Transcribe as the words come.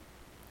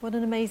What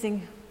an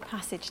amazing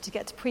passage to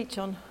get to preach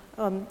on.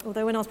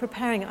 Although when I was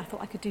preparing it, I thought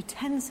I could do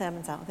 10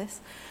 sermons out of this,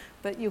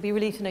 but you'll be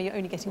relieved to know you're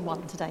only getting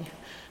one today,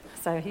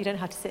 so you don't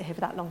have to sit here for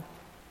that long.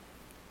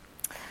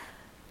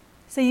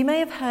 So you may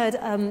have heard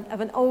of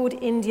an old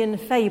Indian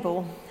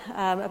fable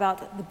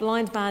about the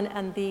blind man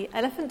and the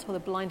elephant, or the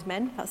blind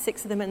men, about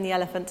 6 of them and the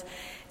elephant.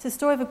 It's a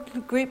story of a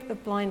group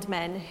of blind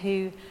men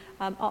who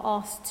are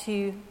asked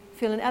to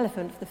feel an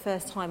elephant for the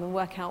first time and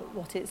work out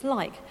what it's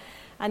like.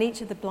 And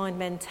each of the blind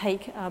men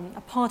take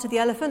a part of the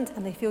elephant,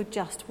 and they feel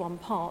just one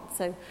part.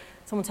 So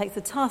someone takes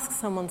the tusk,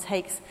 someone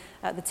takes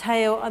the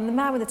tail, and the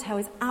man with the tail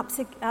is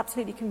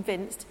absolutely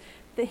convinced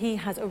that he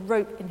has a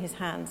rope in his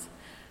hands.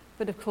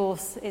 But of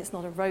course, it's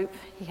not a rope.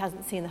 He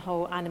hasn't seen the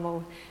whole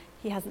animal.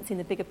 He hasn't seen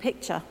the bigger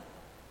picture.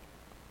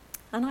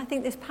 And I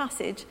think this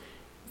passage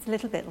is a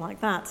little bit like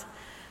that.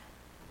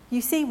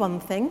 You see one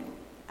thing,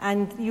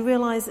 and you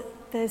realise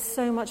there's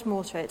so much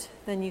more to it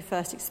than you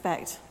first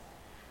expect.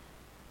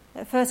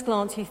 At first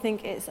glance, you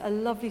think it's a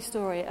lovely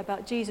story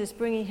about Jesus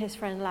bringing his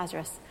friend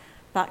Lazarus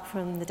back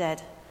from the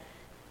dead.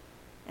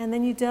 And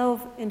then you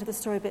delve into the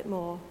story a bit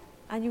more,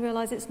 and you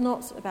realise it's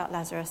not about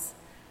Lazarus.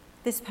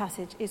 This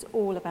passage is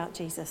all about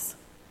Jesus.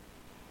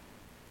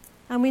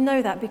 And we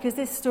know that because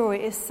this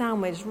story is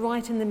sandwiched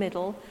right in the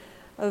middle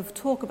of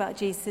talk about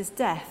Jesus'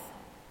 death.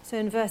 So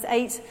in verse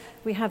 8,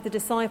 we have the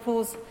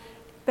disciples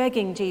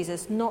begging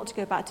Jesus not to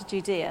go back to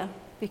Judea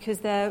because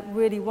they're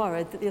really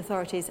worried that the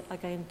authorities are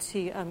going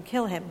to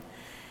kill him.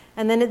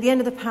 And then at the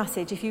end of the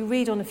passage, if you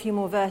read on a few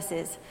more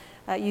verses,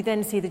 you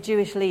then see the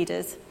Jewish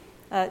leaders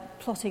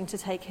plotting to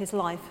take his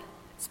life,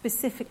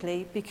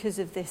 specifically because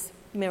of this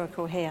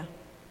miracle here.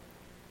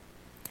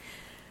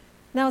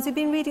 Now, as we've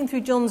been reading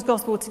through John's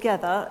Gospel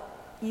together,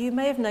 you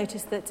may have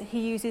noticed that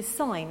he uses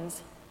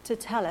signs to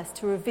tell us,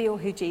 to reveal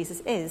who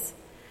Jesus is.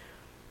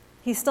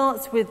 He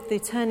starts with the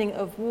turning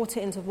of water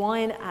into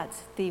wine at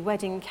the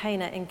wedding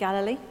Cana in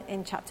Galilee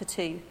in chapter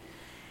 2.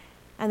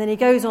 And then he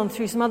goes on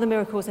through some other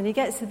miracles, and he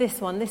gets to this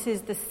one. This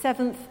is the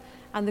 7th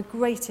and the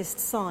greatest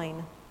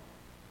sign.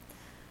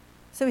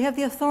 So we have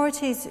the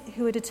authorities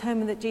who are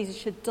determined that Jesus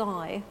should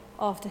die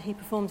after he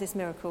performs this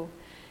miracle.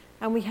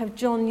 And we have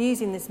John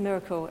using this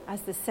miracle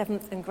as the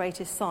 7th and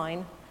greatest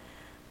sign.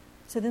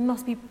 So there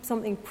must be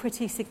something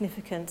pretty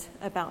significant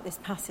about this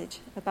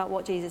passage, about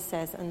what Jesus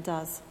says and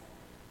does.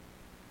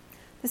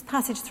 This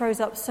passage throws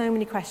up so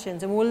many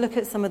questions, and we'll look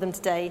at some of them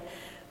today.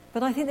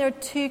 But I think there are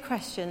 2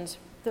 questions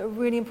that are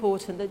really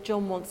important that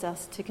John wants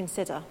us to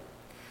consider.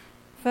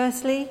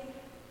 Firstly,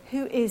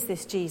 who is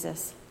this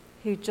Jesus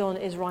who John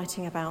is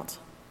writing about?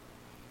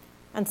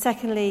 And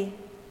secondly,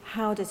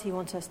 how does he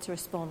want us to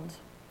respond?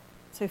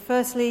 So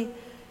firstly,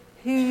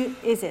 who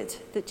is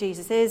it that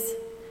Jesus is?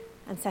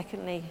 And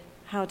secondly,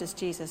 how does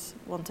Jesus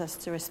want us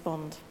to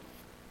respond?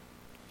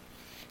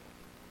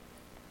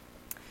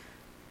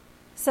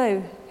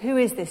 So, who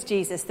is this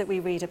Jesus that we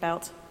read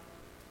about?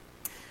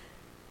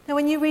 Now,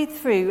 when you read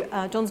through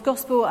John's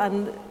Gospel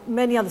and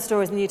many other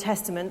stories in the New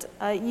Testament,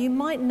 you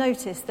might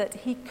notice that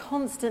he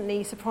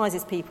constantly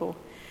surprises people.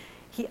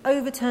 He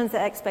overturns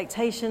their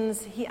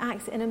expectations. He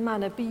acts in a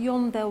manner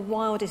beyond their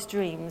wildest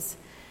dreams.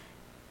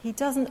 He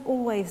doesn't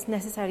always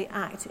necessarily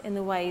act in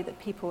the way that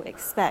people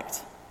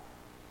expect.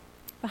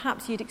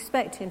 Perhaps you'd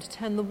expect him to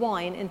turn the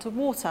wine into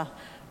water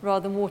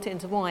rather than water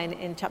into wine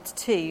in chapter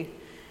 2.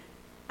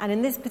 And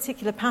in this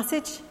particular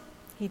passage,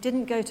 he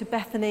didn't go to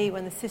Bethany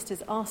when the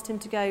sisters asked him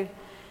to go,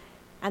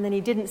 and then he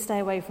didn't stay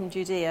away from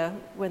Judea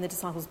when the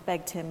disciples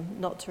begged him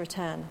not to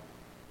return.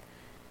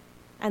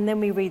 And then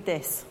we read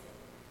this.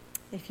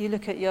 If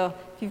you've got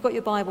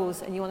your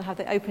Bibles and you want to have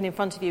it open in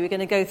front of you, we're going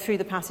to go through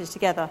the passage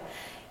together.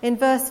 In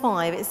verse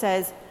 5, it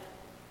says,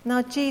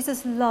 "Now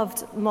Jesus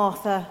loved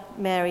Martha,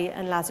 Mary,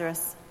 and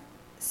Lazarus.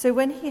 So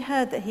when he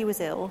heard that he was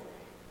ill,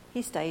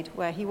 he stayed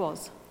where he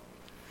was."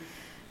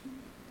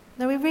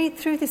 Now we read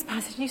through this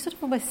passage, and you sort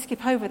of almost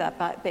skip over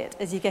that bit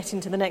as you get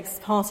into the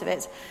next part of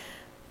it.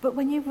 But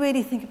when you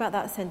really think about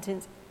that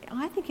sentence,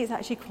 I think it's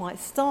actually quite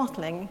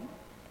startling.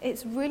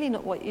 It's really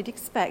not what you'd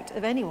expect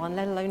of anyone,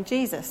 let alone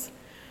Jesus.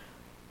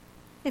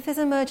 If there's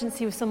an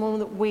emergency with someone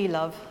that we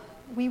love,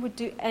 we would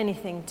do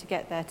anything to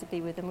get there to be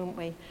with them, wouldn't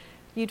we?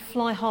 You'd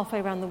fly halfway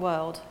around the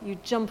world.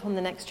 You'd jump on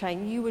the next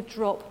train. You would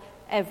drop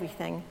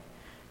everything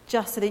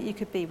just so that you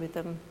could be with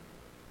them.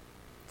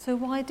 So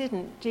why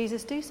didn't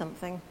Jesus do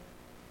something?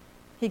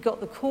 He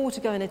got the call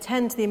to go and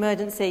attend to the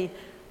emergency.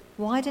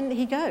 Why didn't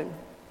he go?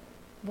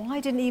 Why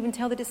didn't he even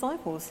tell the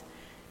disciples?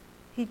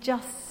 He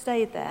just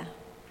stayed there.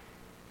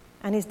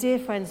 And his dear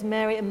friends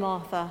Mary and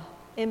Martha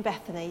in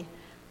Bethany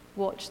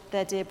watched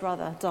their dear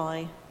brother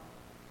die.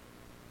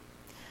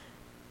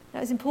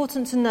 Now it's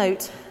important to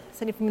note,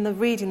 certainly from the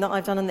reading that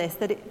I've done on this,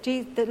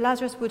 that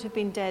Lazarus would have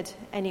been dead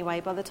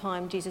anyway by the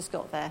time Jesus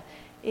got there,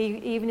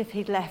 even if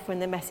he'd left when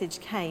the message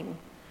came.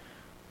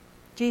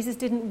 Jesus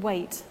didn't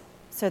wait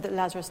so that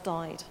Lazarus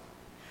died.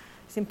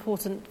 It's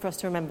important for us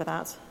to remember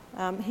that.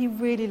 He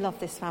really loved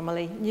this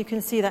family. You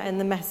can see that in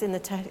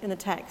the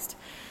text.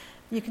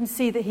 You can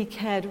see that he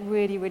cared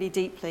really, really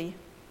deeply.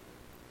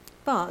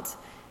 But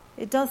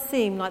it does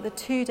seem like the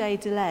 2-day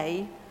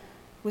delay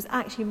was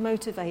actually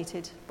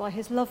motivated by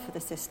his love for the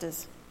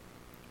sisters.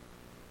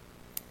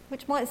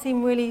 Which might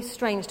seem really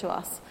strange to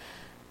us,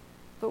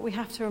 but we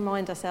have to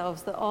remind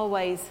ourselves that our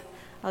ways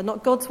are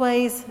not God's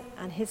ways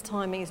and his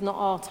timing is not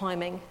our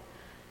timing.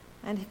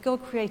 And if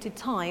God created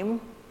time,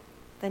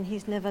 then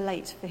he's never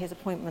late for his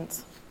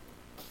appointments.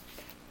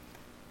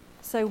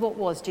 So what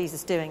was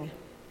Jesus doing?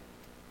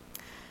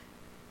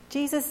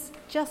 Jesus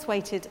just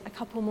waited a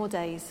couple more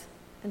days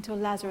until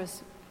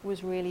Lazarus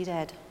was really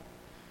dead.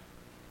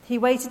 He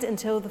waited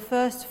until the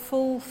first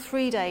full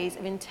 3 days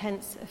of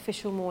intense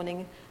official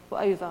mourning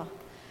were over.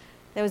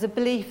 There was a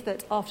belief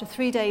that after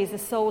 3 days the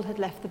soul had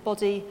left the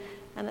body,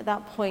 and at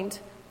that point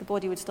the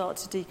body would start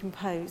to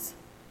decompose.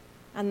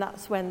 And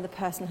that's when the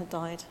person had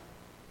died.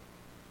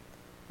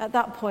 At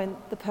that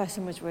point, the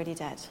person was really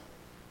dead.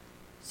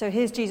 So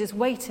here's Jesus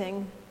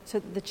waiting so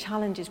that the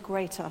challenge is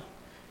greater.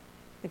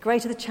 The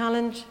greater the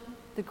challenge,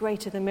 the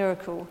greater the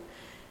miracle.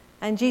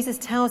 And Jesus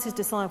tells his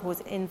disciples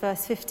in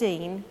verse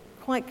 15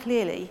 quite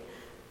clearly,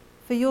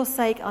 "For your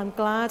sake I'm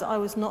glad I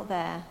was not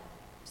there,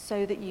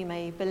 so that you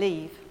may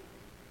believe."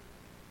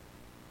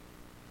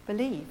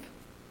 Believe?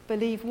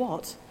 Believe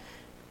what?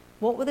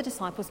 What were the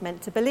disciples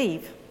meant to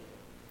believe?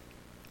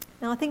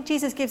 Now I think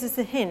Jesus gives us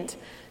a hint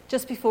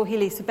just before he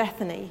leaves for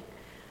Bethany.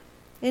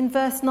 In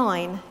verse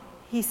 9,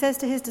 he says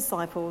to his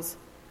disciples,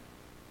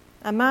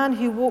 "A man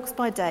who walks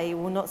by day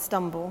will not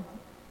stumble,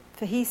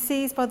 for he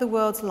sees by the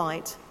world's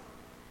light.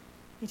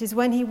 It is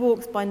when he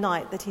walks by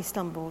night that he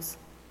stumbles,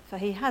 for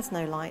he has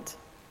no light."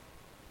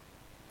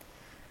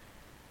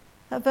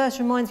 That verse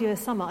reminds me of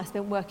the summer I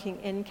spent working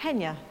in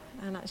Kenya,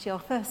 and actually our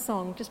first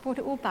song just brought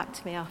it all back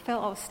to me. I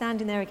felt I was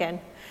standing there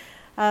again.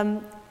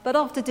 But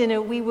after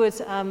dinner, we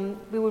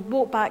would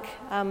walk back,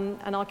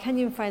 and our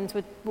Kenyan friends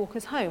would walk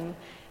us home,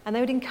 and they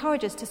would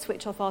encourage us to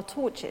switch off our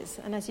torches.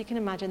 And as you can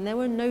imagine, there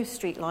were no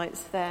street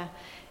lights there.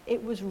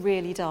 It was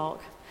really dark.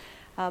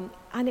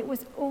 And it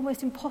was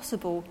almost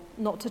impossible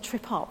not to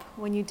trip up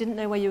when you didn't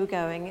know where you were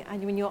going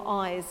and when your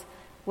eyes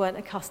weren't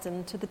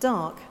accustomed to the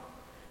dark.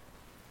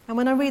 And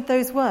when I read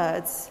those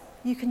words,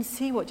 you can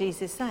see what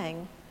Jesus is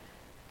saying,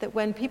 that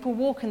when people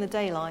walk in the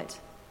daylight,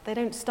 they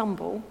don't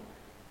stumble,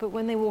 but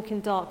when they walk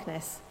in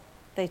darkness,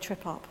 they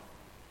trip up.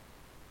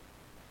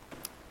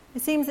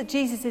 It seems that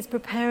Jesus is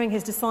preparing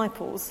his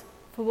disciples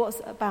for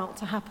what's about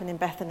to happen in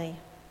Bethany.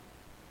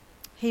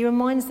 He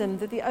reminds them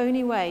that the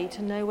only way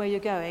to know where you're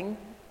going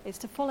is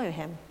to follow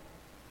him.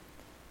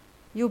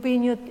 You'll be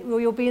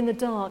in the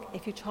dark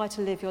if you try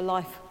to live your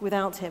life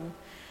without him.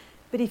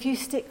 But if you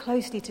stick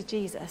closely to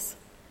Jesus,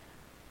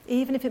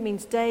 even if it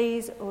means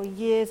days or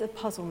years of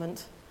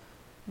puzzlement,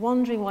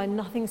 wondering why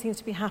nothing seems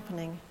to be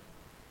happening,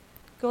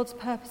 God's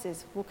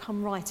purposes will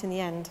come right in the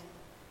end.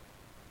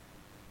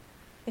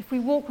 If we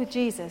walk with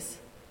Jesus,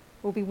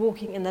 we'll be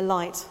walking in the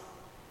light.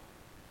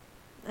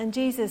 And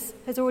Jesus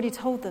has already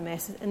told them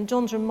this, and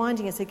John's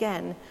reminding us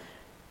again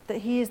that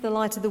he is the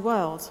light of the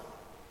world.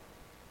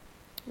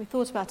 We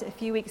thought about it a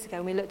few weeks ago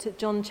when we looked at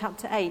John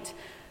chapter 8,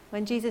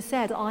 when Jesus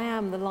said, "I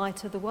am the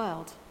light of the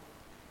world."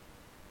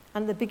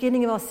 And at the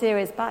beginning of our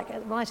series, right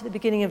at the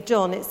beginning of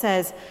John, it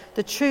says,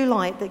 "The true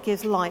light that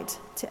gives light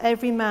to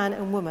every man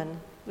and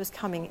woman was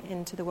coming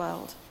into the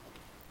world."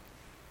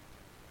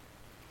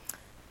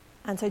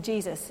 And so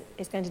Jesus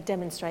is going to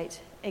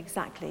demonstrate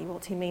exactly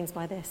what he means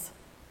by this.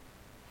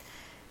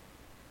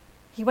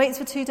 He waits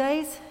for 2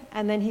 days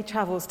and then he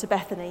travels to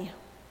Bethany.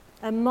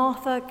 And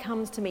Martha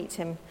comes to meet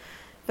him.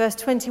 Verse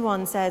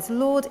 21 says,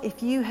 "Lord,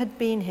 if you had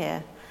been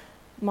here,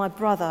 my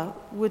brother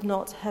would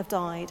not have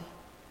died."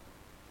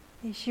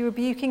 Is she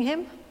rebuking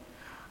him?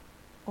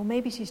 Or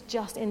maybe she's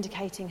just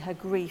indicating her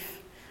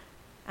grief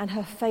and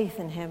her faith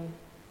in him.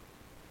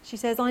 She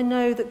says, "I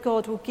know that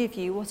God will give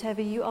you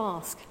whatever you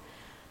ask."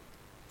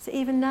 So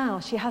even now,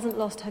 she hasn't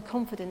lost her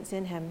confidence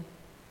in him.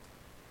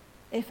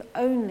 If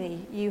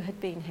only you had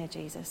been here,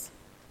 Jesus.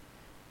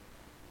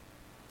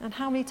 And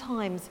how many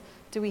times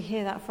do we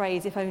hear that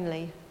phrase, if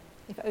only?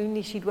 If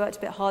only she'd worked a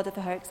bit harder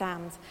for her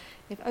exams.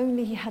 If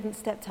only he hadn't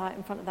stepped out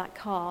in front of that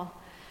car.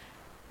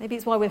 Maybe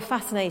it's why we're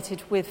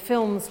fascinated with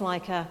films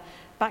like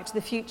Back to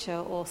the Future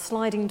or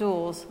Sliding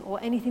Doors or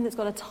anything that's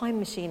got a time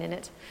machine in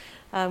it,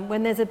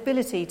 when there's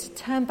ability to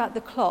turn back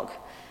the clock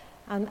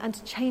and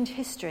to change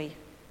history.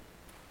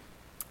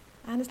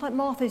 And it's like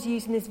Martha's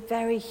using this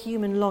very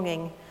human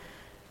longing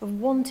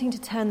of wanting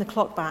to turn the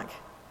clock back,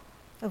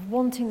 of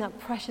wanting that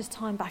precious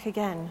time back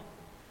again.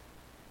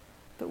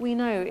 But we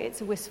know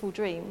it's a wistful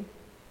dream,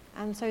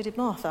 and so did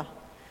Martha.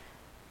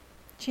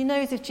 She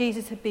knows if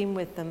Jesus had been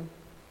with them,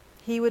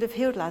 he would have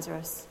healed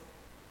Lazarus.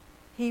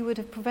 He would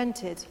have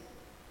prevented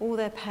all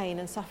their pain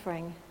and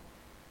suffering,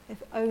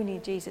 if only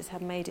Jesus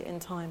had made it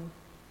in time.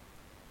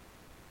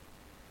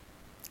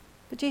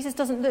 But Jesus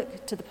doesn't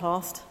look to the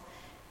past.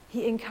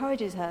 He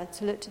encourages her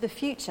to look to the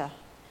future.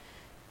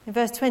 In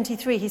verse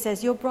 23, he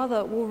says, "Your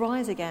brother will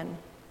rise again."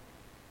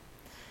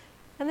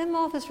 And then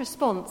Martha's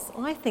response,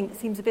 I think,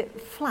 seems a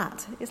bit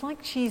flat. It's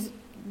like she's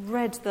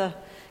read the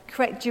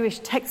correct Jewish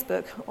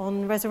textbook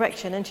on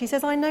resurrection, and she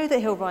says, "I know that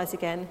he'll rise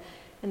again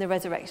in the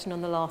resurrection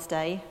on the last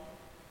day."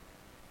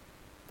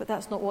 But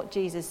that's not what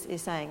Jesus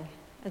is saying.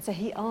 And so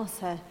he asks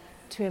her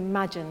to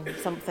imagine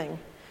something.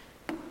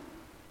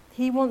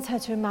 He wants her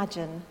to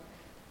imagine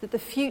that the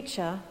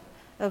future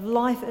of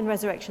life and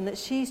resurrection that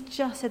she's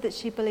just said that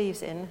she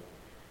believes in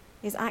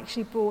is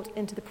actually brought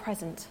into the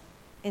present,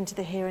 into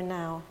the here and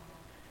now.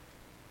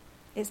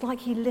 It's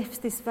like he lifts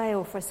this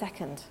veil for a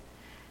second,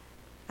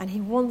 and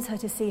he wants her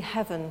to see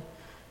heaven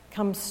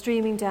come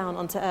streaming down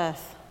onto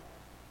earth.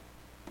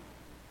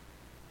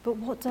 But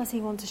what does he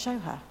want to show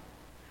her?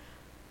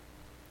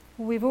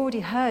 Well, we've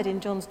already heard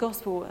in John's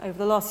Gospel over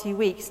the last few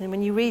weeks, and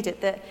when you read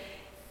it, that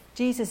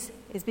Jesus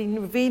has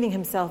been revealing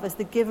himself as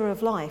the giver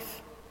of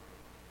life.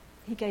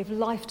 He gave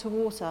life to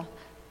water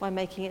by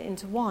making it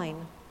into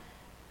wine.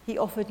 He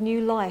offered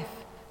new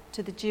life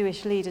to the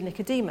Jewish leader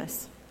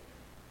Nicodemus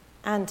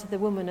and to the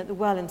woman at the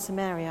well in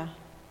Samaria.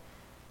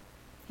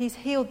 He's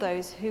healed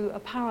those who are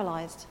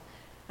paralysed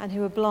and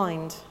who are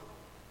blind.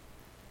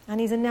 And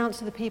he's announced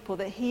to the people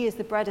that he is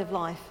the bread of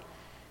life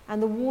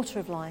and the water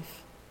of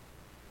life.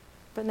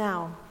 But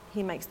now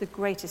he makes the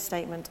greatest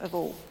statement of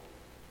all.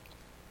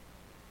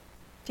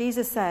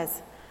 Jesus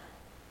says,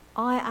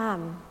 "I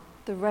am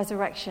the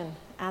resurrection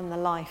and the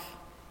life."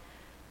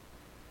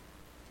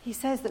 He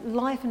says that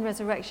life and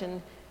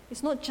resurrection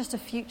is not just a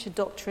future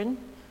doctrine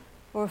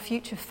or a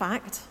future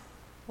fact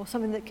or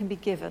something that can be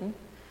given,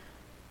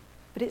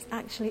 but it's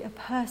actually a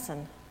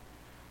person.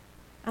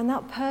 And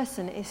that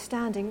person is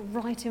standing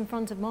right in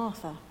front of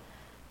Martha,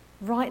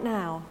 right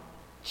now,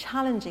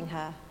 challenging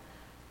her,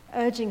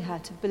 urging her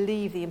to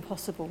believe the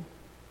impossible.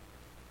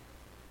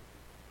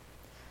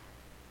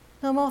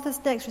 Now,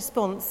 Martha's next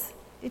response,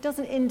 it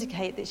doesn't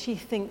indicate that she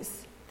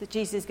thinks that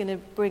Jesus is going to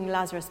bring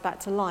Lazarus back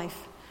to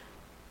life.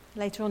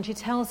 Later on, she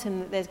tells him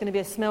that there's going to be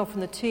a smell from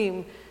the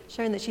tomb,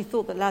 showing that she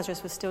thought that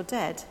Lazarus was still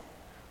dead.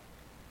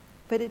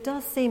 But it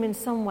does seem in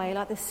some way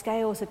like the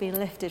scales have been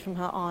lifted from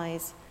her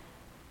eyes,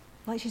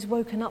 like she's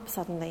woken up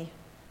suddenly.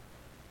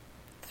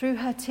 Through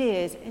her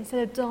tears,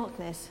 instead of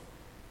darkness,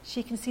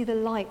 she can see the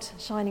light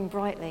shining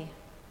brightly.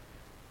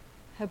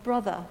 Her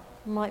brother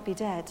might be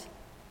dead,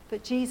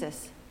 but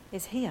Jesus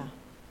is here.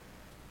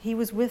 He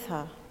was with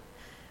her.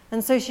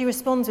 And so she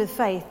responds with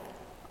faith,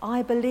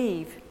 "I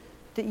believe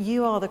that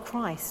you are the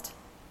Christ."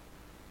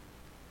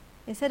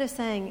 Instead of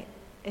saying,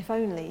 "if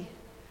only,"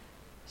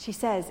 she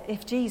says,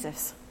 "if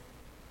Jesus."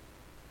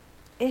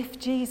 If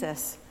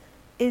Jesus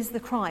is the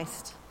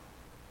Christ,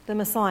 the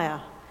Messiah,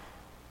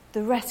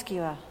 the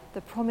rescuer,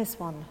 the promised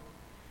one.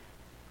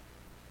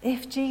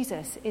 If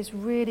Jesus is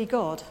really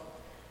God,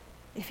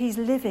 if he's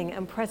living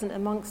and present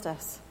amongst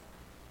us,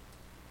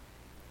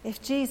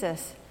 if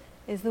Jesus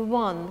is the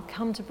one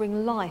come to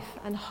bring life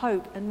and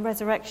hope and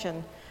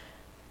resurrection,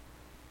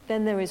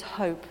 then there is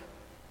hope,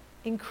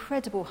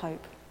 incredible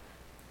hope,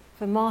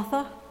 for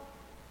Martha,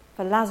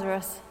 for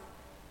Lazarus,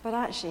 but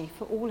actually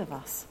for all of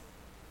us.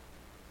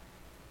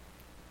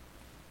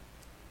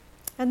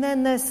 And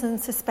then there's some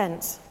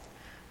suspense.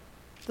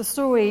 The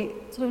story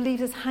sort of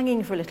leaves us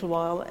hanging for a little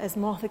while as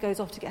Martha goes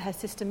off to get her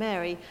sister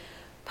Mary.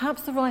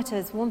 Perhaps the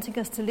writer's wanting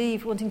to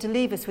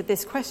leave us with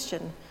this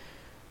question: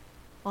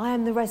 "I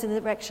am the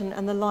resurrection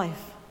and the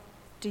life.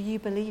 Do you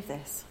believe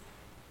this?"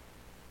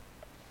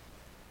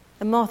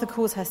 And Martha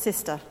calls her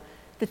sister.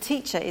 "The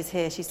teacher is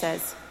here," she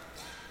says.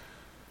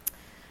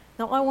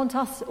 Now, I want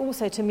us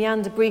also to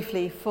meander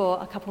briefly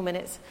for a couple of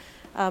minutes,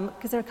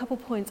 because there are a couple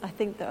of points I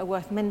think that are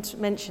worth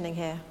mentioning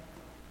here.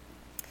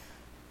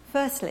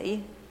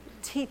 Firstly,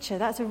 teacher,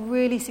 that's a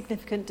really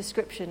significant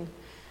description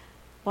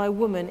by a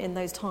woman in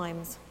those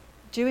times.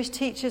 Jewish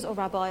teachers or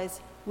rabbis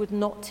would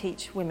not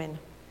teach women,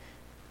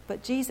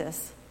 but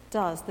Jesus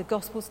does. The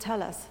Gospels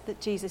tell us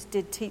that Jesus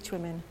did teach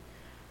women.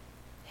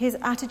 His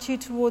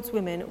attitude towards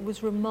women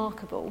was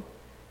remarkable.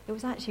 It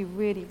was actually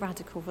really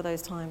radical for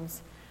those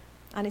times.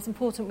 And it's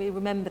important we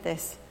remember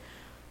this.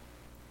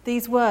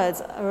 These words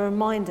are a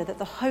reminder that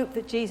the hope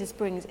that Jesus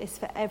brings is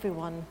for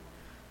everyone.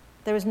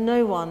 There is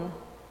no one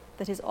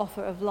that his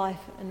offer of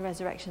life and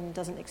resurrection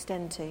doesn't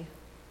extend to.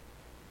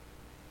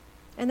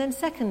 And then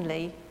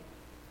secondly,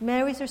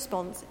 Mary's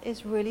response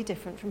is really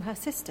different from her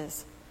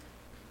sister's.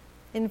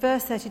 In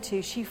verse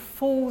 32, she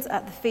falls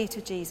at the feet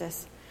of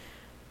Jesus.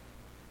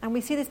 And we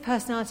see this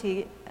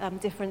personality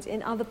difference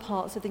in other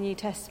parts of the New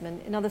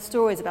Testament, in other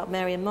stories about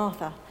Mary and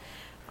Martha.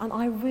 And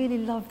I really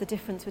love the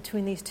difference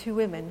between these two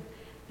women.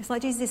 It's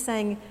like Jesus is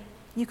saying,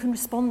 you can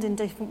respond in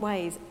different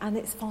ways, and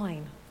it's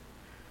fine.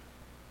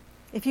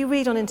 If you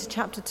read on into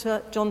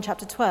John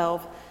chapter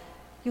 12,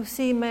 you'll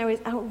see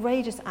Mary's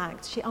outrageous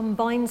act. She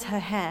unbinds her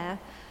hair.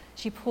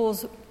 She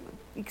pours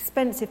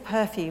expensive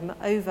perfume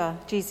over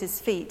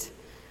Jesus' feet.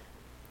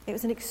 It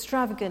was an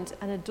extravagant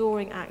and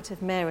adoring act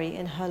of Mary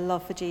in her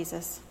love for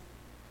Jesus.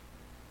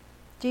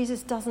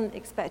 Jesus doesn't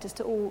expect us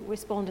to all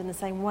respond in the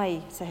same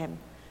way to him,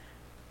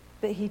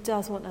 but he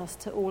does want us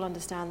to all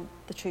understand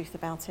the truth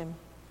about him.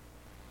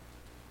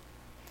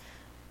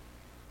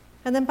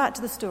 And then back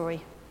to the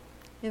story.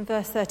 In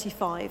verse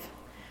 35,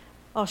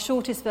 our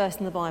shortest verse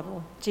in the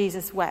Bible,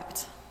 Jesus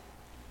wept.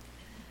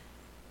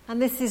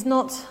 And this is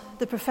not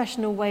the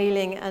professional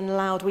wailing and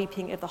loud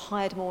weeping of the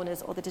hired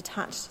mourners or the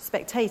detached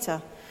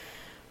spectator.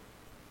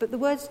 But the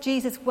words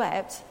Jesus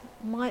wept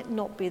might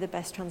not be the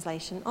best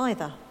translation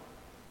either.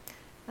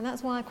 And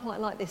that's why I quite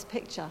like this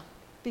picture,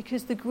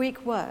 because the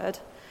Greek word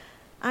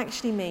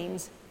actually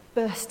means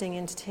bursting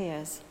into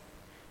tears.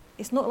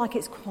 It's not like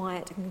it's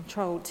quiet and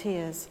controlled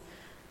tears,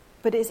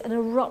 but it's an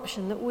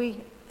eruption that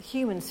we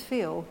humans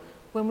feel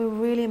when we're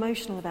really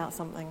emotional about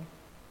something.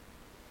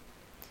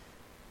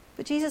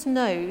 But Jesus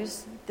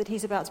knows that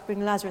he's about to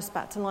bring Lazarus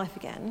back to life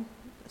again,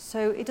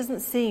 so it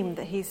doesn't seem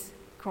that he's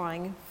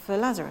crying for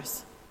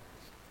Lazarus.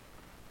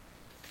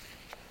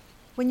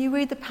 When you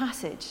read the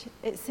passage,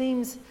 it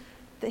seems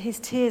that his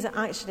tears are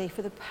actually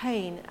for the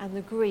pain and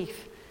the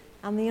grief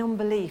and the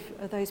unbelief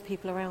of those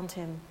people around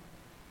him.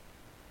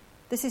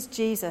 This is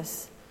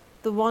Jesus,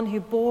 the one who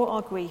bore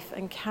our grief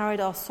and carried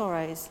our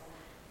sorrows,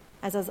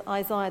 as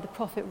Isaiah the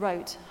prophet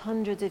wrote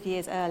hundreds of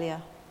years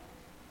earlier.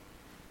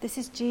 This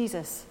is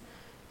Jesus,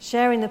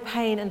 sharing the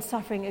pain and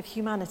suffering of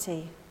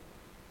humanity.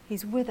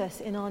 He's with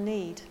us in our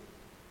need.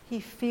 He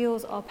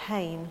feels our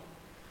pain.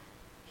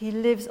 He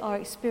lives our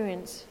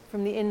experience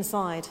from the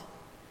inside.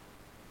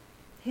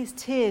 His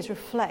tears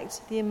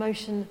reflect the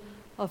emotion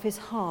of his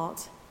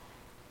heart,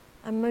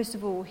 and most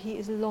of all, he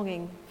is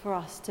longing for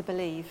us to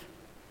believe.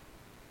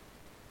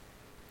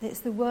 It's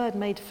the Word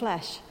made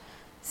flesh,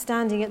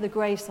 standing at the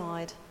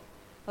graveside,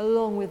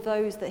 along with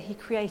those that he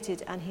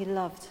created and he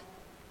loved,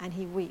 and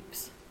he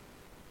weeps.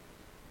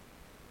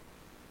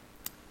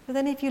 But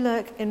then if you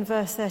look in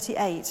verse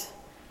 38,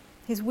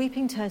 his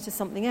weeping turns to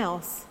something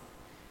else.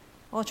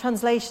 Our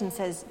translation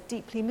says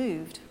deeply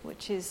moved,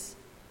 which is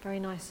very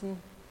nice and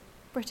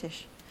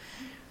British.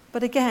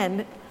 But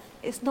again,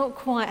 it's not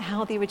quite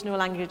how the original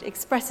language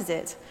expresses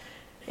it.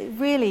 It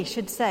really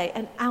should say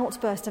an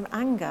outburst of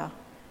anger,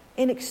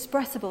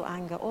 inexpressible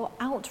anger or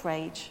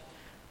outrage,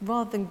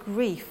 rather than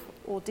grief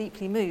or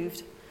deeply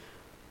moved.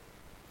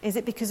 Is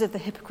it because of the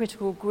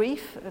hypocritical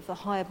grief of the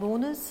hired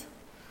mourners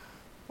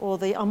or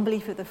the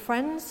unbelief of the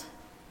friends?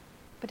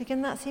 But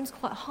again, that seems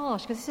quite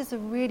harsh because this is a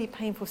really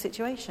painful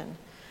situation.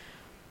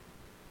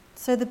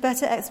 So the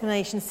better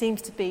explanation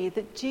seems to be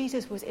that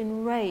Jesus was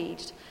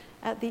enraged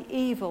at the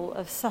evil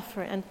of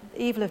suffering and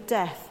evil of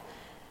death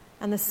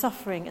and the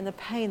suffering and the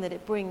pain that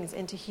it brings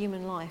into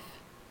human life.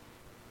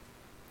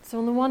 So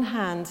on the one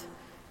hand,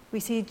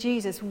 we see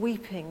Jesus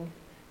weeping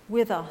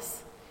with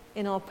us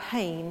in our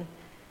pain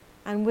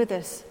and with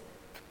us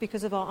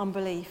because of our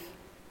unbelief.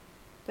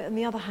 But on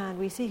the other hand,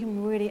 we see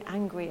him really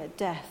angry at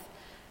death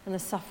and the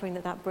suffering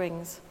that that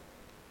brings.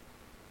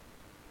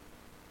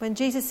 When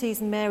Jesus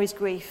sees Mary's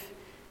grief,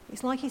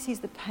 it's like he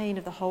sees the pain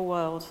of the whole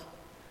world.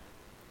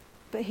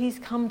 But he's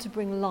come to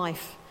bring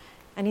life,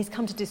 and he's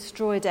come to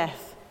destroy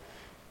death.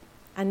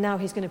 And now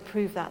he's going to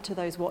prove that to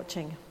those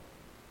watching.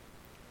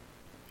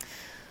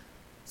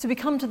 So we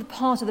come to the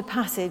part of the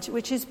passage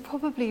which is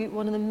probably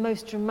one of the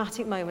most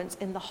dramatic moments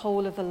in the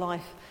whole of the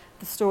life,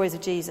 the stories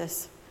of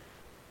Jesus.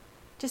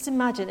 Just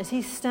imagine as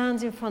he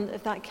stands in front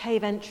of that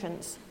cave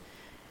entrance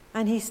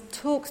and he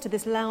talks to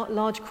this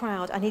large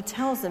crowd and he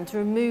tells them to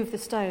remove the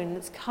stone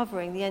that's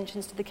covering the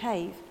entrance to the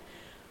cave.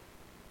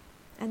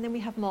 And then we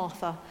have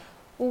Martha,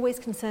 always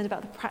concerned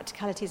about the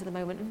practicalities of the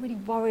moment and really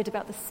worried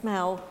about the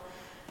smell.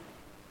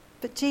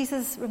 But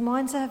Jesus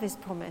reminds her of his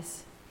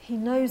promise. He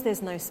knows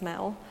there's no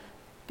smell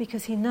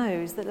because he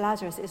knows that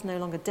Lazarus is no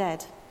longer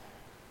dead.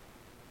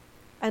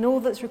 And all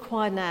that's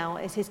required now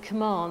is his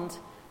command,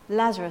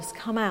 Lazarus,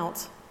 come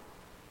out.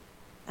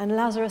 And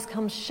Lazarus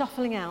comes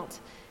shuffling out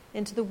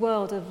into the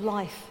world of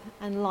life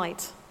and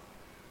light.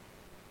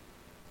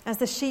 As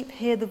the sheep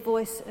hear the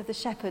voice of the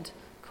shepherd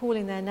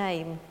calling their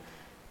name,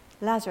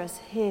 Lazarus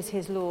hears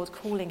his Lord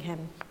calling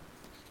him.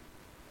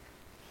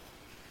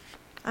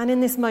 And in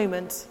this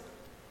moment,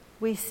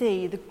 we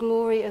see the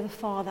glory of the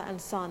Father and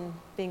Son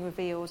being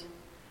revealed.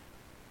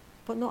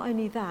 But not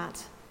only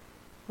that,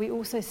 we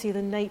also see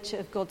the nature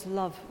of God's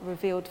love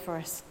revealed for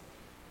us.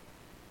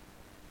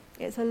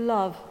 It's a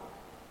love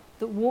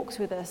that walks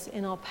with us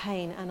in our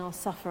pain and our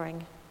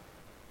suffering.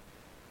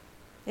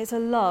 It's a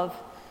love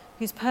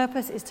whose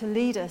purpose is to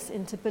lead us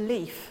into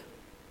belief,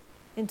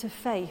 into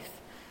faith,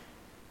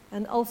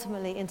 and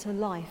ultimately into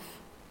life.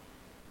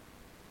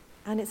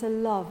 And it's a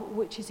love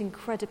which is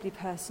incredibly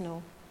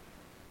personal.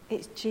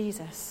 It's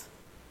Jesus.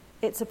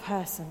 It's a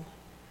person.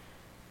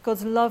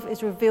 God's love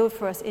is revealed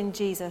for us in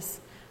Jesus,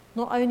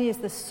 not only as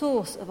the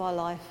source of our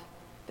life,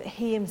 but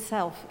he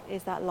himself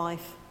is that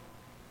life.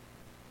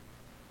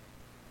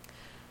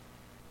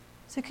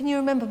 So can you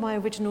remember my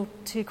original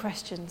two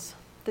questions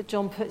that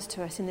John puts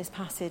to us in this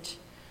passage?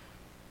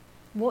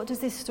 What does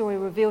this story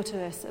reveal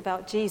to us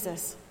about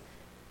Jesus,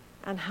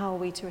 and how are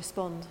we to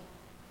respond?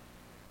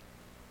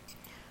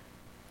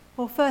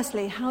 Well,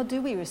 firstly, how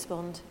do we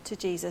respond to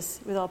Jesus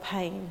with our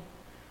pain?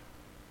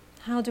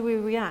 How do we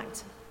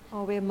react?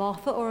 Are we a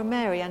Martha or a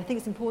Mary? And I think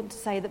it's important to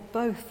say that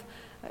both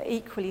are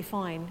equally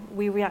fine.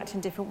 We react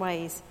in different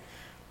ways.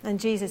 And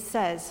Jesus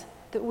says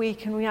that we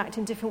can react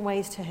in different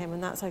ways to him,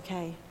 and that's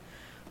okay.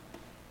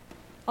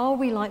 Are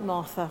we like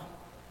Martha?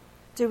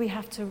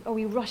 Are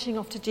we rushing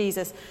off to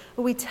Jesus?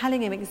 Are we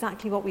telling him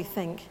exactly what we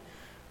think?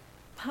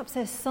 Perhaps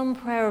there's some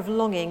prayer of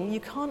longing. You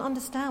can't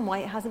understand why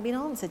it hasn't been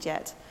answered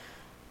yet.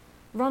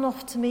 Run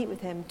off to meet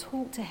with him,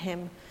 talk to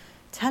him,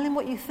 tell him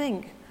what you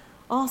think.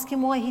 Ask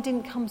him why he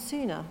didn't come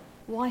sooner,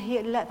 why he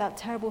had let that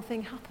terrible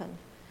thing happen.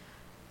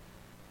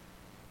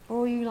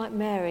 Or are you like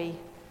Mary,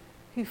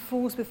 who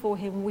falls before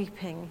him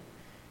weeping,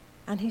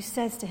 and who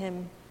says to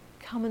him,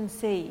 "Come and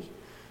see,"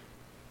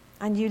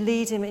 and you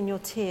lead him in your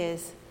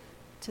tears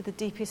to the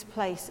deepest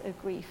place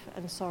of grief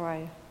and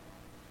sorrow?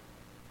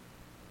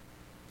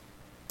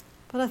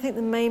 But I think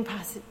the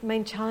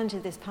main challenge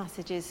of this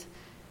passage is,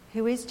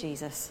 who is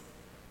Jesus?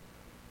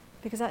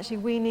 Because actually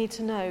we need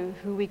to know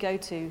who we go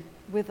to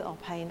with our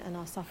pain and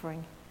our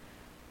suffering.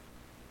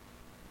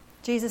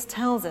 Jesus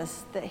tells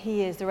us that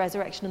he is the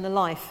resurrection and the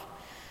life,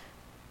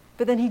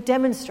 but then he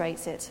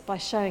demonstrates it by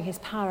showing his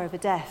power over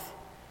death.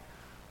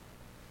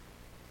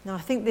 Now, I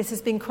think this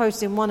has been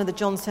quoted in one of the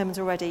John sermons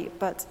already,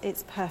 but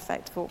it's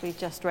perfect for what we've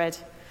just read.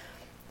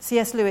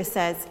 C.S. Lewis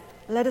says,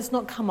 "Let us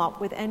not come up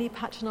with any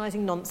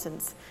patronising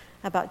nonsense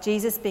about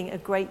Jesus being a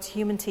great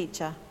human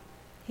teacher.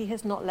 He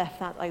has not left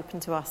that open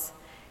to us.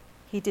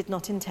 He did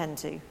not intend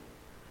to.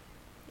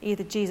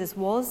 Either Jesus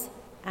was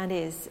and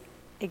is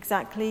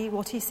exactly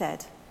what he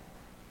said,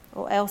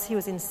 or else he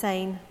was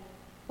insane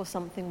or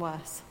something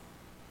worse."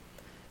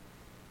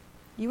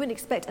 You wouldn't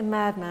expect a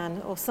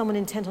madman or someone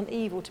intent on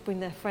evil to bring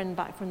their friend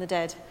back from the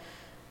dead.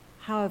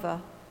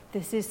 However,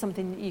 this is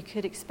something that you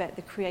could expect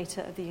the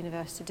creator of the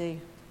universe to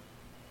do.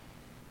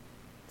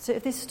 So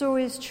if this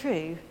story is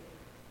true,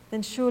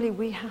 then surely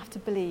we have to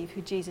believe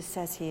who Jesus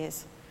says he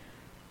is.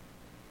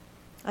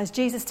 As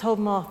Jesus told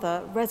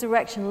Martha,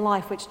 resurrection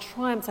life which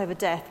triumphs over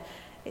death,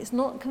 it's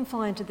not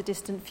confined to the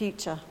distant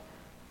future,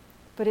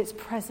 but it's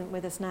present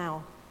with us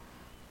now.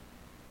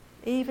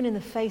 Even in the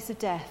face of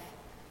death,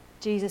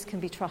 Jesus can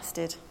be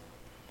trusted.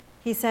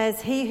 He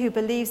says, "He who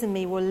believes in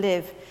me will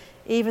live,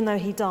 even though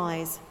he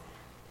dies,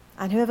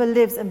 and whoever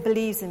lives and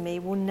believes in me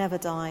will never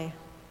die."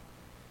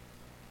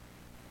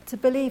 To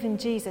believe in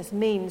Jesus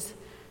means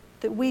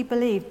that we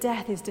believe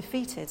death is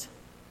defeated,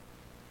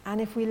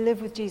 and if we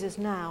live with Jesus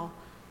now,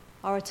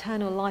 our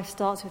eternal life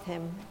starts with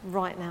him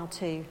right now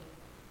too.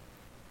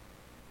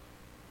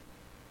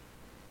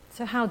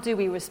 So how do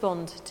we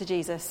respond to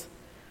Jesus?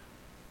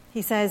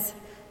 He says,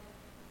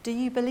 "Do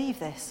you believe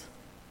this?"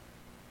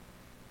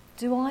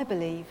 Do I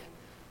believe,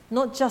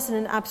 not just in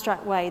an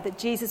abstract way, that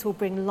Jesus will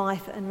bring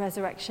life and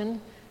resurrection,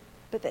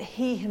 but that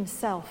he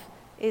himself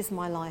is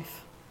my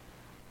life?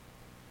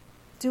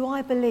 Do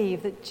I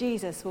believe that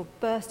Jesus will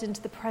burst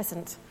into the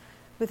present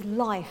with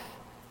life,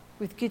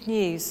 with good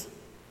news,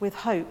 with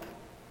hope?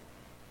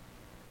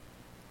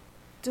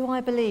 Do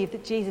I believe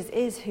that Jesus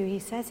is who he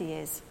says he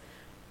is,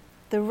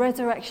 the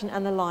resurrection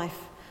and the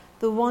life,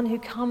 the one who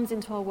comes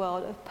into our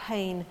world of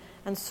pain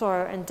and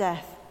sorrow and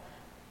death,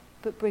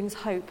 but brings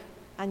hope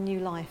and new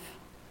life?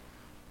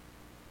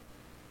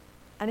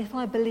 And if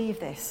I believe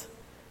this,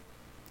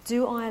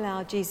 do I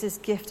allow Jesus'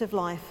 gift of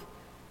life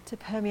to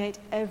permeate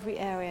every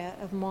area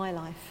of my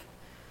life,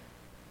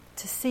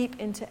 to seep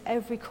into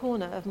every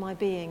corner of my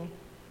being,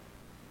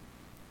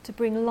 to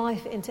bring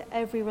life into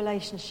every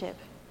relationship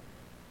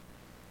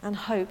and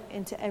hope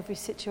into every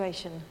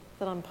situation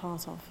that I'm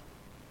part of?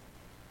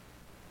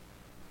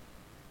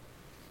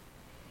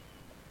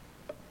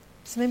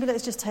 So maybe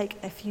let's just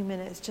take a few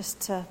minutes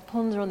just to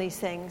ponder on these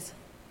things,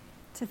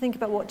 to think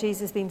about what Jesus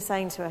has been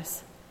saying to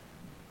us.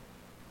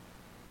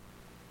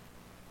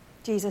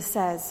 Jesus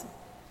says,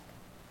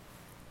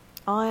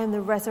 "I am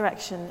the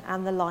resurrection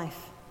and the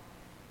life.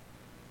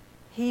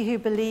 He who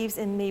believes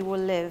in me will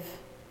live,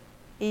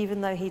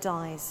 even though he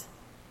dies.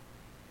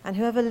 And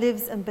whoever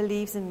lives and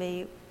believes in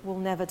me will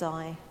never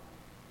die."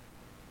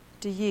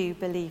 Do you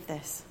believe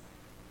this?